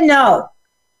I had said no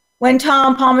when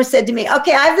Tom Palmer said to me,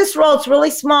 okay, I have this role, it's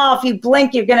really small, if you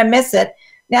blink, you're going to miss it.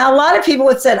 Now, a lot of people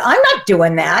would say, I'm not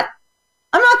doing that.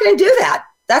 I'm not going to do that.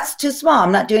 That's too small.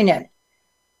 I'm not doing it.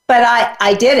 But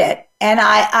I did it. And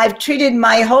I've treated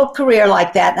my whole career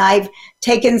like that. And I've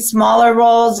taken smaller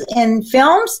roles in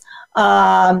films.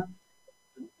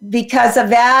 Because of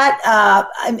that,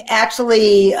 I'm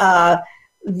actually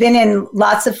been in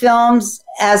lots of films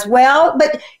as well.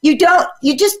 But you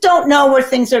just don't know where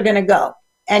things are going to go.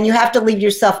 And you have to leave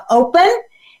yourself open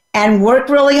and work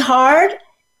really hard.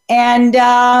 And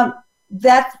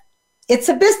it's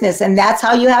a business, and that's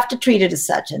how you have to treat it as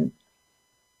such. And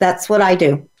that's what I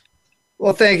do.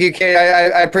 Well, thank you, Kate.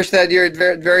 I appreciate that. You're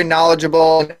very, very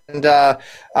knowledgeable, and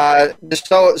just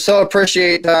so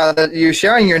appreciate you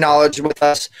sharing your knowledge with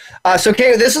us. So,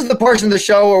 Kate, this is the portion of the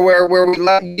show where we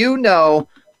let you know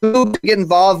who to get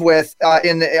involved with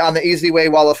on the Easy Way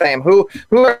Wall of Fame. Who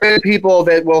are good people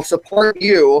that will support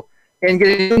you in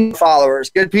getting followers?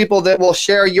 Good people that will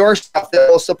share your stuff, that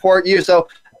will support you. So,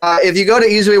 if you go to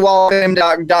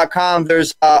easywaywalloffame.com,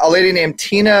 there's a lady named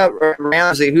Tina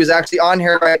Ramsey who's actually on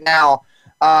here right now.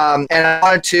 And I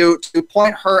wanted to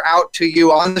point her out to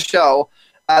you on the show.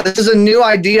 This is a new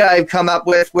idea I've come up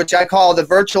with, which I call the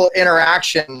virtual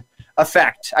interaction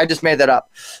effect. I just made that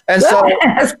up. And so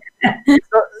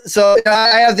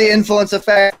I have the influence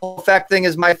effect. Thing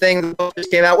is my thing. The book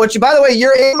just came out, which, by the way,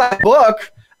 you're in my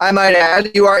book, I might add.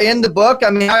 You are in the book.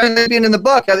 I mean, how have you been in the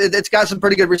book? It's got some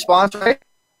pretty good response, right?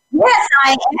 Yes,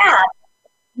 I am.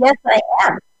 Yes, I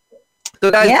am.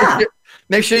 So guys,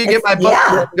 make sure you get my book.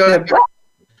 Yeah.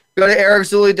 Go to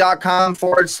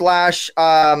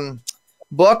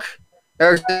ericzuli.com/book,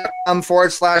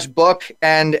 ericzuli.com/book,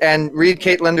 and read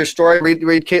Kate Linder's story,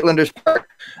 read Kate Linder's part.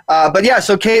 But yeah,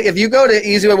 so Kate, if you go to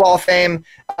Easy Way Wall of Fame,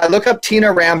 look up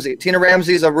Tina Ramsey. Tina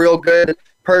Ramsey is a real good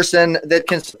person that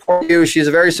can support you. She's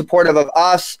very supportive of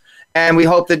us, and we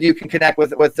hope that you can connect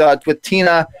with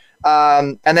Tina.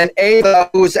 And then Ava,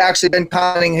 who's actually been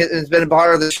commenting, has been a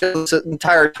part of the show this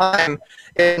entire time,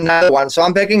 is another one. So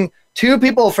I'm picking 2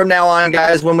 people from now on,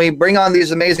 guys, when we bring on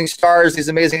these amazing stars, these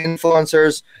amazing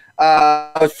influencers,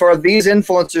 for these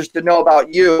influencers to know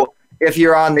about you if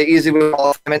you're on the Easy Way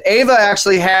Wall of Fame. And Ava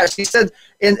actually she said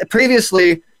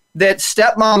previously that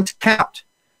stepmoms count.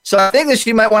 So I think that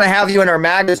she might want to have you in her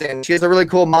magazine. She has a really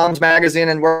cool mom's magazine,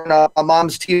 and we're in a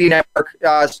mom's TV network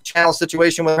channel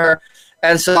situation with her.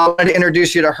 And so I wanted to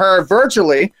introduce you to her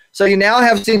virtually. So you now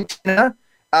have seen Tina,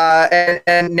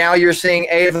 and now you're seeing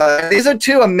Ava. These are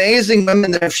two amazing women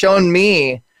that have shown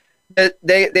me that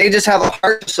they just have a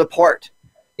heart to support.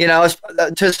 They have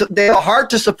a heart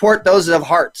to support those that have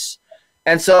hearts.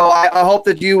 And so I hope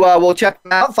that you will check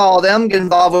them out, follow them, get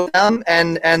involved with them,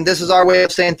 and this is our way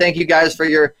of saying thank you guys for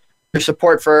your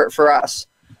support for us.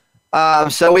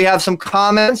 So we have some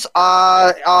comments.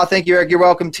 Thank you, Eric. You're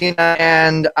welcome, Tina.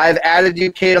 And I've added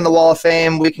you, Kate, on the Wall of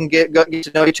Fame. We can get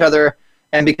to know each other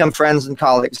and become friends and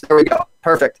colleagues. There we go.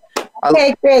 Perfect.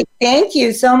 Okay, great. Thank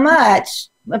you so much.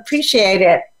 Appreciate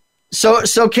it.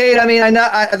 So Kate, I mean, I know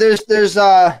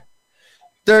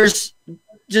there's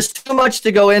just too much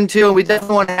to go into, and we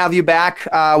definitely want to have you back.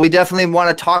 We definitely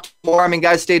want to talk more. I mean,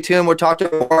 guys, stay tuned. We'll talk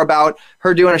more about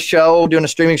her doing a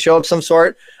streaming show of some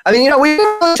sort. I mean, we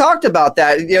really talked about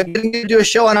that. Getting you to do a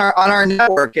show on our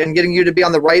network and getting you to be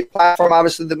on the right platform,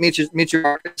 obviously, the meet your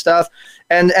market stuff.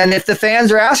 And if the fans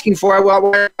are asking for it, well,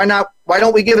 why not? Why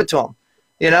don't we give it to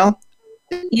them?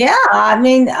 Yeah, I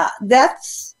mean,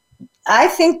 I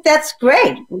think that's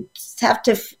great. We just have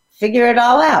to figure it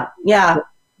all out. Yeah.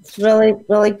 It's really,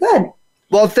 really good.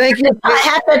 Well, thank you. I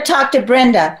have to talk to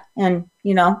Brenda and,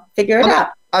 figure it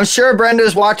out. I'm sure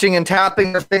Brenda's watching and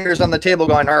tapping her fingers on the table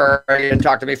going, you didn't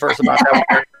talk to me first about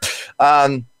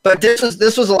that. But this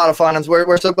was a lot of fun, and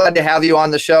we're so glad to have you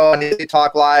on the show on Easy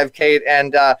Talk Live, Kate.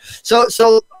 And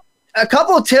so a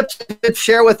couple of tips to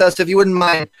share with us, if you wouldn't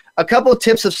mind, a couple of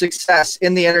tips of success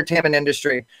in the entertainment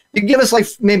industry. You give us like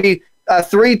maybe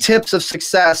 3 tips of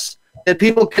success that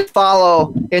people could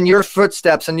follow in your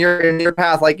footsteps and in your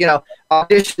path, like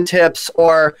audition tips,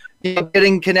 or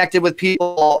getting connected with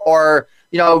people, or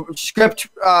script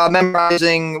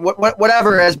memorizing,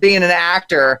 whatever, as being an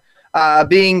actor,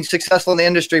 being successful in the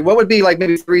industry. What would be like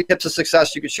maybe 3 tips of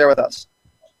success you could share with us?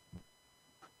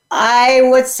 I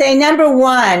would say number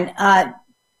 1,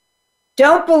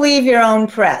 don't believe your own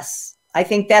press. I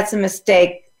think that's a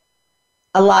mistake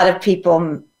a lot of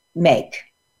people make.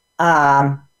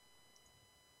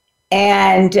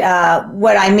 And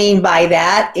what I mean by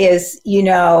that is,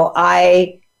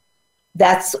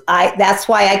 that's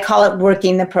why I call it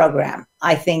working the program.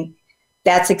 I think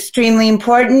that's extremely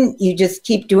important. You just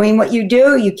keep doing what you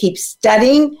do. You keep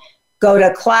studying, go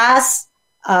to class,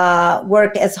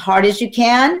 work as hard as you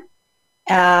can.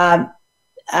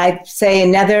 I'd say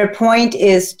another point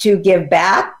is to give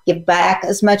back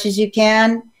as much as you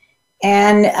can.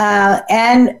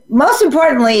 And most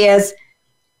importantly is,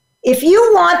 if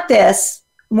you want this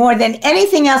more than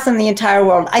anything else in the entire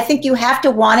world, I think you have to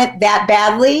want it that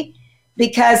badly,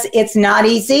 because it's not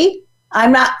easy.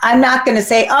 I'm not going to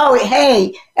say, oh,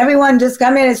 hey, everyone just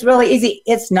come in, it's really easy.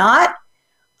 It's not.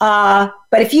 But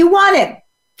if you want it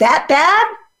that bad,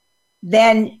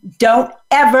 then don't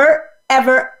ever,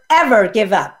 ever, ever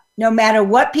give up. No matter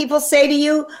what people say to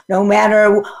you, no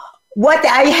matter what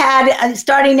I had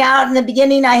starting out in the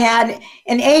beginning, I had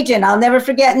an agent, I'll never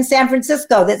forget, in San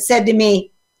Francisco, that said to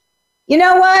me, you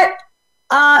know what?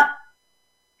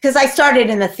 Because I started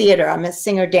in the theater. I'm a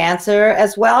singer-dancer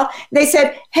as well. They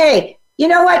said, hey, you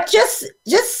know what? Just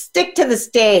stick to the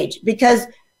stage, because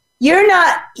you're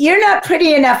not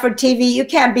pretty enough for TV. You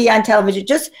can't be on television.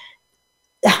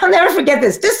 I'll never forget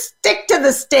this. Just stick to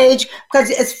the stage, because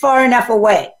it's far enough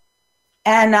away.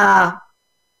 And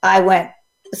I went,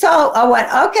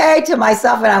 okay, to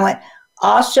myself, and I went,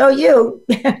 I'll show you,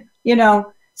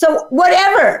 So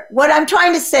whatever, what I'm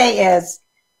trying to say is,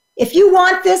 if you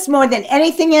want this more than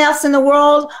anything else in the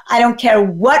world, I don't care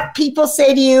what people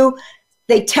say to you.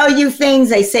 They tell you things,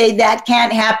 they say that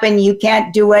can't happen, you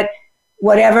can't do it,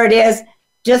 whatever it is,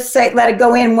 just let it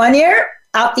go in one ear,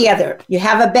 out the other. You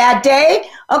have a bad day,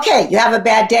 okay, you have a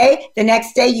bad day. The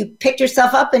next day you pick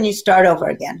yourself up and you start over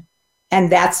again.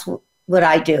 And that's what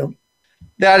I do.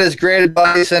 That is great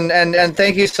advice, and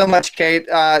thank you so much, Kate.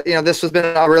 This has been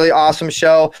a really awesome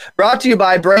show. Brought to you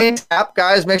by Brain Tap.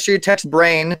 Guys, make sure you text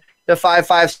BRAIN to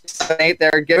 55678.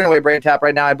 They're giving away Brain Tap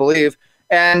right now, I believe.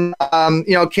 And,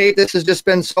 Kate, this has just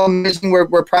been so amazing.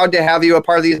 We're proud to have you a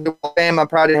part of the Hall of Fame. I'm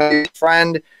proud to have you as a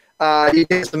friend. You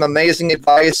gave some amazing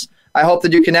advice. I hope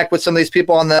that you connect with some of these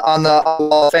people on the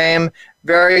Hall of Fame.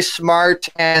 Very smart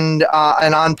and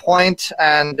on point.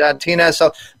 And Tina,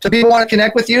 so people want to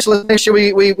connect with you, so let's make sure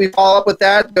we follow up with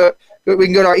that. We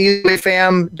can go to our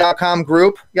easywayfam.com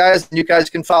group, guys, and you guys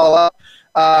can follow up.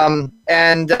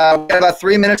 And we got about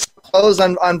 3 minutes to close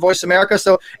on Voice America.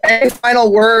 So any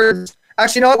final words?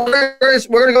 Actually,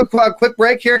 we're going to go a quick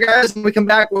break here, guys. When we come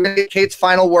back, we're going to get Kate's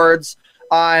final words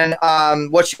on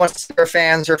what she wants to say to her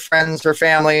fans, her friends, her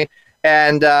family.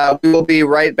 And we will be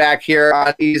right back here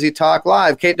on Easy Talk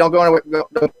Live. Kate, don't go anywhere.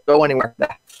 Don't go anywhere.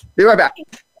 Be right back.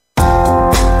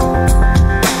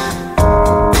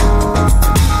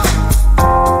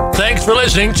 Thanks for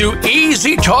listening to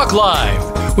Easy Talk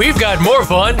Live. We've got more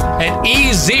fun at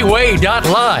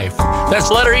EasyWay.live. That's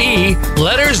letter E,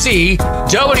 letter Z,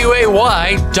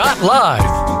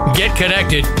 WAY.live. Get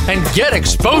connected and get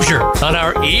exposure on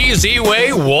our Easy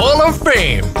Way Wall of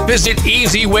Fame. Visit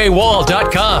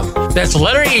EasyWayWall.com. That's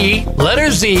letter E,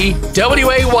 letter Z,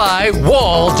 WAY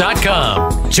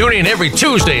Wall.com. Tune in every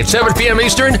Tuesday at 7 p.m.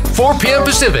 Eastern, 4 p.m.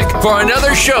 Pacific for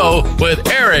another show with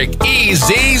Eric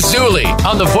E.Z. Zuli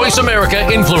on the Voice America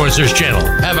Influencers Channel.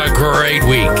 Have a great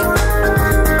week.